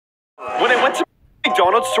When I went to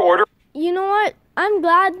McDonald's to order... You know what? I'm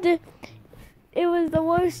glad that it was the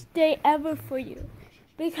worst day ever for you.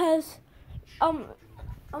 Because,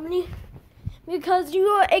 because you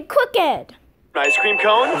were a crooked. Ice cream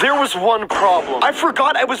cone? There was one problem. I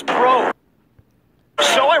forgot I was broke.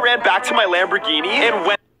 So I ran back to my Lamborghini and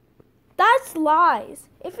went... That's lies.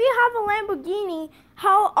 If you have a Lamborghini,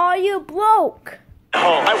 how are you broke?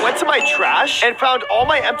 home. I went to my trash and found all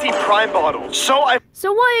my empty Prime bottles. So what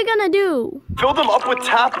are you gonna do? Filled them up with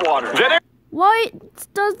tap water. Then I What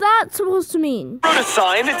does that supposed to mean? wrote a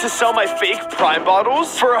sign to sell my fake Prime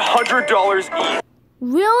bottles for $100 each.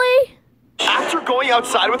 Really? After going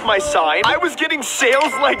outside with my sign, I was getting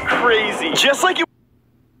sales like crazy. Just like you.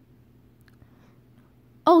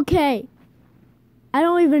 Okay. I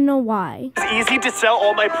don't even know why. It's easy to sell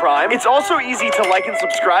all my Prime. It's also easy to like and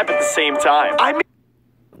subscribe at the same time.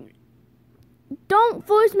 Don't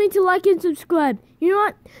force me to like and subscribe. You know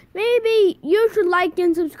what? Maybe you should like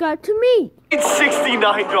and subscribe to me. It's $69.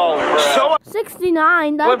 So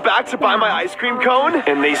 $69? I went back to buy my ice cream cone,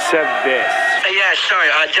 and they said this. Yeah, sorry.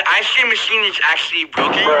 The ice cream machine is actually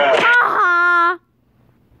broken. Haha.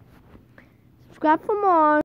 Subscribe for more.